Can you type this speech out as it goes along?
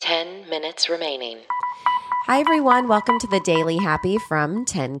minutes remaining. Hi, everyone. Welcome to the Daily Happy from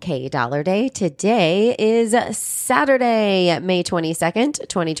 10K Dollar Day. Today is Saturday, May 22nd,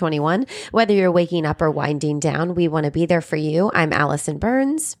 2021. Whether you're waking up or winding down, we want to be there for you. I'm Allison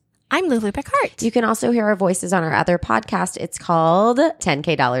Burns. I'm Lulu Picard. You can also hear our voices on our other podcast. It's called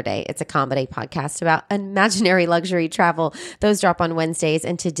 10K Dollar Day. It's a comedy podcast about imaginary luxury travel. Those drop on Wednesdays.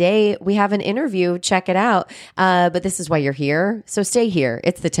 And today we have an interview. Check it out. But this is why you're here. So stay here.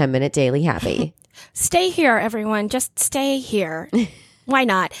 It's the 10-minute Daily Happy. Stay here, everyone. Just stay here. Why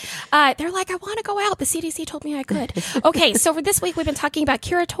not? They're like, I want to go out. The CDC told me I could. Okay, so for this week, we've been talking about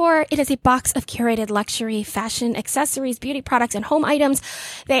Curator. It is a box of curated luxury fashion, accessories, beauty products, and home items.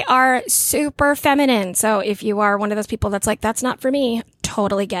 They are super feminine. So if you are one of those people that's like, that's not for me,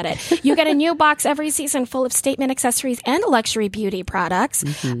 totally get it. You get a new box every season full of statement accessories and luxury beauty products.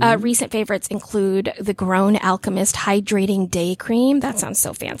 Recent favorites include the Grown Alchemist Hydrating Day Cream. That sounds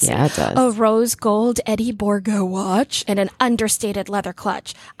so fancy. Yeah, it does. A rose gold Eddie Borgo watch and an understated leather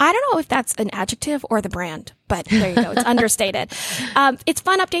clutch. I don't know if that's an adjective or the brand, but there you go. It's understated. It's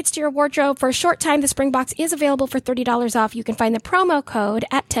fun updates to your wardrobe. For a short time, the spring box is available for $30 off. You can find the promo code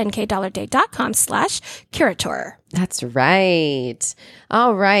at 10kdollarday.com/curator. That's right.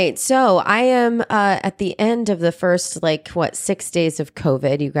 All right. So I am at the end of the first, 6 days of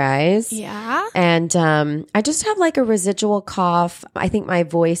COVID, you guys. Yeah. And I just have a residual cough. I think my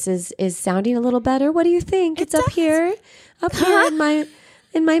voice is sounding a little better. What do you think? It's up here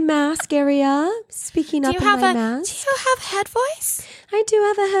in my mask area, speaking up in my mask. Do you have head voice? I do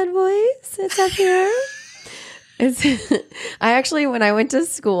have a head voice. It's up here. I actually, when I went to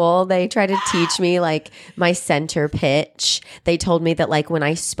school, they tried to teach me my center pitch. They told me that when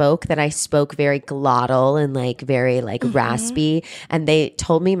I spoke, that I spoke very glottal and very raspy. And they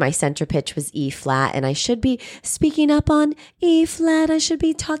told me my center pitch was E flat and I should be speaking up on E flat. I should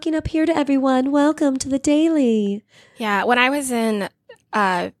be talking up here to everyone. Welcome to the Daily. Yeah. When I was in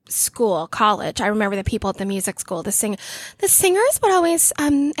college, I remember the people at the music school, the singers would always,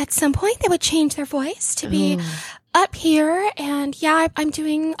 at some point they would change their voice to be up here. And yeah, I'm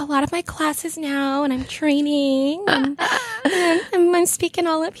doing a lot of my classes now and I'm training and I'm speaking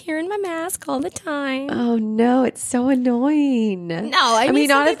all up here in my mask all the time. Oh no, it's so annoying. No, I mean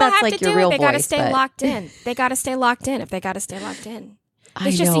not if that's your real voice. They got to stay locked in. They got to stay locked in if they got to stay locked in.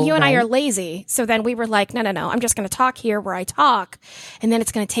 It's just that you and I are lazy. So then we were like, no. I'm just going to talk here where I talk. And then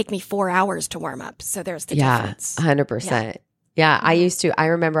it's going to take me 4 hours to warm up. So there's the difference. 100%. Yeah, I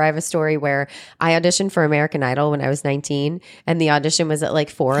remember I have a story where I auditioned for American Idol when I was 19 and the audition was at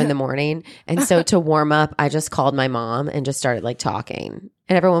 4 in the morning. And so to warm up, I just called my mom and just started talking.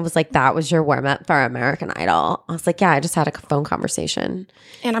 And everyone was like, that was your warm up for American Idol. I was like, yeah, I just had a phone conversation.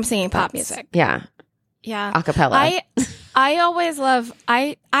 And I'm singing pop music. Yeah. Yeah. Acapella. I always love,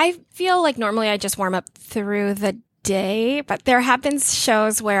 I feel like normally I just warm up through the day, but there have been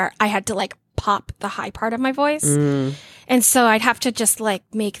shows where I had to pop the high part of my voice. And so I'd have to just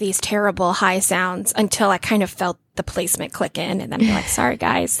make these terrible high sounds until I kind of felt the placement click in and then be like, sorry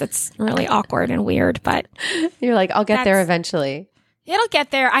guys, that's really awkward and weird, but you're like, I'll get there eventually. It'll get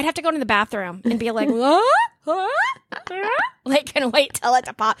there. I'd have to go to the bathroom and be like, and wait till it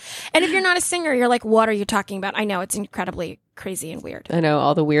to pop. And if you're not a singer, you're like, what are you talking about? I know it's incredibly crazy and weird. I know,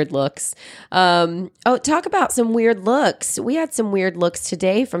 all the weird looks. Talk about some weird looks. We had some weird looks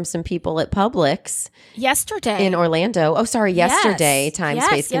today from some people at Publix. Yesterday. In Orlando. Oh, sorry, yesterday. Yes. Time,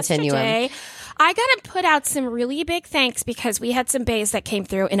 space, continuum. Yesterday. I got to put out some really big thanks because we had some bays that came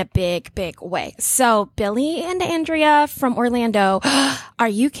through in a big, big way. So Billy and Andrea from Orlando, are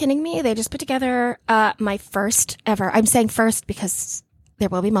you kidding me? They just put together my first ever, I'm saying first because there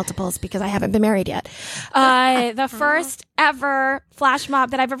will be multiples because I haven't been married yet. The first ever flash mob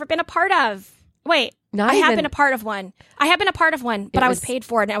that I've ever been a part of. Wait. I have been a part of one, but I was paid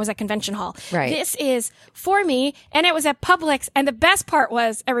for it and I was at convention hall. Right. This is for me and it was at Publix. And the best part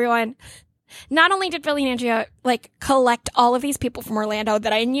was, everyone, not only did Billy and Andrea collect all of these people from Orlando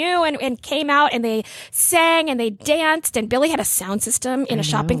that I knew and came out and they sang and they danced and Billy had a sound system in a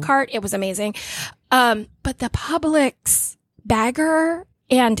shopping cart. It was amazing. But the Publix bagger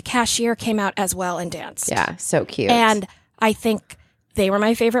and cashier came out as well and danced. Yeah, so cute. And I think they were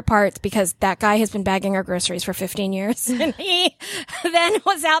my favorite parts because that guy has been bagging our groceries for 15 years. And he then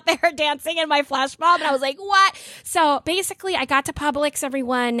was out there dancing in my flash mob. And I was like, what? So basically, I got to Publix,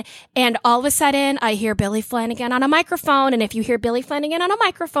 everyone. And all of a sudden, I hear Billy Flanagan on a microphone. And if you hear Billy Flanagan on a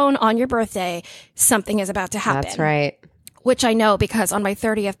microphone on your birthday, something is about to happen. That's right. Which I know because on my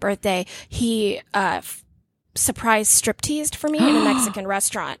 30th birthday, he surprise stripteased for me in a Mexican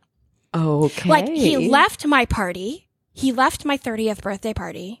restaurant. Okay. He left my party He left my 30th birthday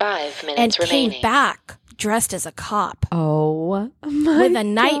party 5 and minutes remaining. came back dressed as a cop Oh my with a God.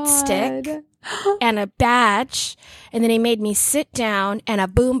 nightstick and a badge. And then he made me sit down and a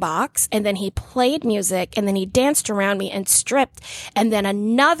boombox. And then he played music. And then he danced around me and stripped. And then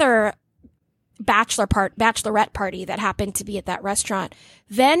another bachelorette party that happened to be at that restaurant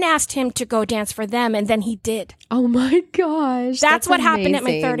then asked him to go dance for them. And then he did. Oh my gosh. That's what happened at my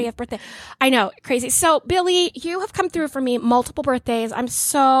amazing. 30th birthday. I know, crazy. So, Billy, you have come through for me multiple birthdays. I'm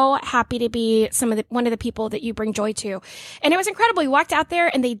so happy to be one of the people that you bring joy to. And it was incredible. We walked out there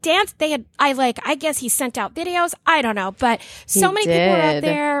and they danced. I guess he sent out videos. I don't know, but so He many people were out did.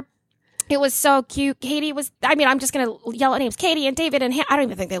 there. It was so cute. Katie was, I'm just going to yell out names. Katie and David and I don't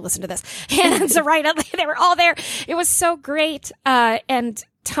even think they listened to this. Hannah and Zoraida, they were all there. It was so great. And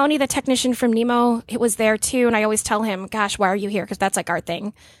Tony, the technician from Nemo, it was there too. And I always tell him, gosh, why are you here? Because that's like our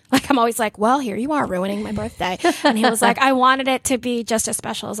thing. Like, I'm always like, well, here you are ruining my birthday. And he was like, I wanted it to be just as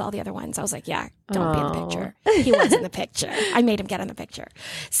special as all the other ones. I was like, yeah, don't be in the picture. He was in the picture. I made him get in the picture.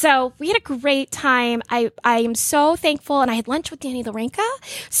 So we had a great time. I am so thankful. And I had lunch with Danny Lorenka.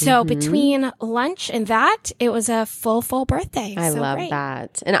 So between lunch and that, it was a full birthday. I So love great.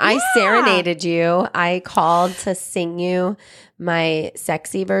 that. And I serenaded you. I called to sing you my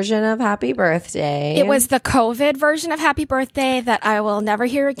sexy version of Happy Birthday. It was the COVID version of Happy Birthday that I will never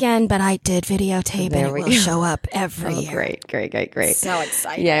hear again, but I did videotape There and we it will go. show up every year. Great. So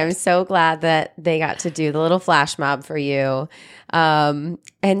excited. Yeah, I'm so glad that they got to do the little flash mob for you. And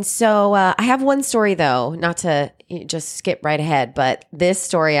so I have one story, though, not to just skip right ahead, but this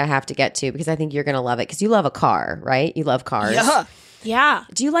story I have to get to because I think you're going to love it because you love a car, right? You love cars. Yeah.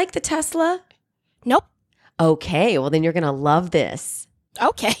 Do you like the Tesla? Nope. Okay, well, then you're going to love this.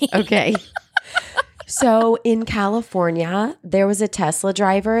 Okay. Okay. So in California, there was a Tesla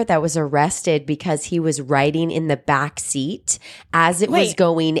driver that was arrested because he was riding in the back seat as it was Wait.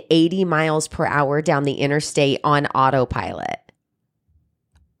 going 80 miles per hour down the interstate on autopilot.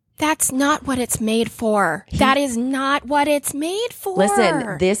 That's not what it's made for. That is not what it's made for.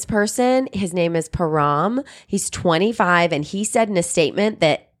 Listen, this person, his name is Param. He's 25, and he said in a statement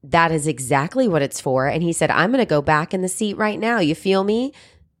that is exactly what it's for. And he said, I'm going to go back in the seat right now. You feel me?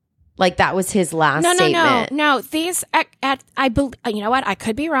 Like that was his last statement. No. These, you know what? I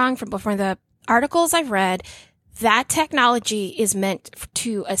could be wrong from the articles I've read. That technology is meant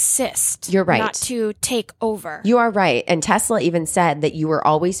to assist. You're right. Not to take over. You are right. And Tesla even said that you were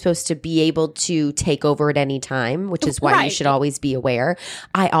always supposed to be able to take over at any time, which is why you Right. should always be aware.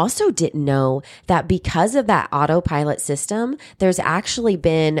 I also didn't know that because of that autopilot system, there's actually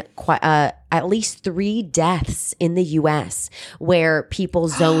been at least 3 deaths in the US where people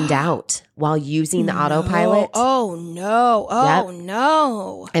zoned out while using the autopilot. Oh, no. Oh, Yep.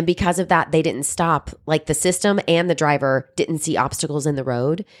 no. And because of that, they didn't stop. Like the system and the driver didn't see obstacles in the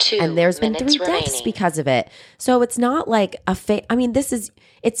road. 2 And there's been minutes 3 deaths remaining. because of it. So it's not like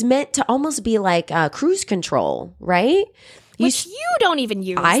it's meant to almost be like cruise control, right? Which you don't even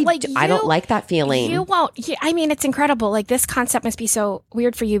use. I don't like that feeling. You won't. I mean, it's incredible. Like, this concept must be so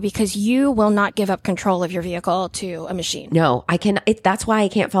weird for you because you will not give up control of your vehicle to a machine. No, I can. That's why I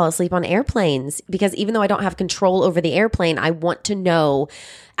can't fall asleep on airplanes because even though I don't have control over the airplane, I want to know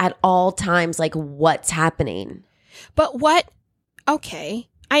at all times like what's happening. But what? Okay.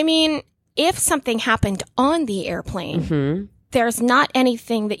 I mean, if something happened on the airplane, Hmm. there's not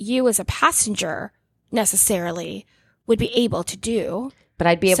anything that you as a passenger necessarily would be able to do. But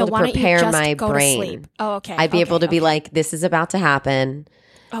I'd be able So to why don't you prepare just my go to brain. sleep? Oh, okay. I'd be able to be okay. like, this is about to happen.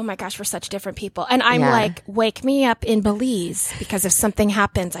 Oh my gosh, we're such different people. And I'm Yeah. like, wake me up in Belize because if something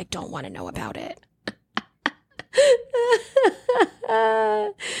happens, I don't want to know about it.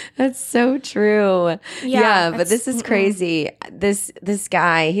 That's so true. Yeah, But this is crazy. This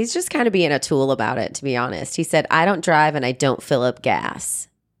guy, he's just kind of being a tool about it, to be honest. He said, I don't drive and I don't fill up gas.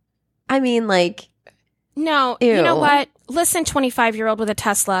 I mean, like, No, Ew. you know what? Listen, 25-year-old with a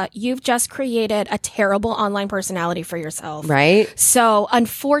Tesla, you've just created a terrible online personality for yourself. right? So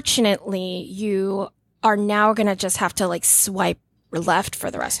unfortunately, you are now going to just have to like swipe left for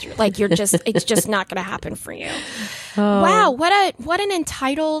the rest of your, like, you're just, it's just not going to happen for you. Oh. Wow. What an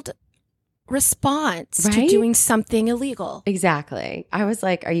entitled response to Right? doing something illegal. Exactly. I was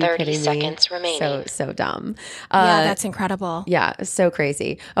like, are you 30 kidding me? seconds remaining. So dumb. Yeah, that's incredible. Yeah, so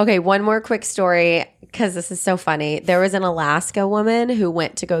crazy. Okay, one more quick story because this is so funny. There was an Alaska woman who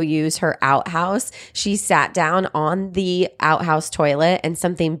went to go use her outhouse. She sat down on the outhouse toilet and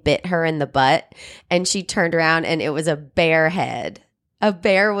something bit her in the butt. And she turned around and it was a bear head. a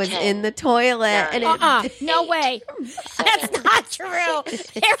bear was 10, in the toilet, and No way. That's not true.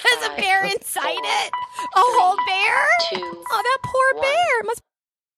 There was a bear inside it. A whole bear? 2, Oh, that poor 1. bear. Must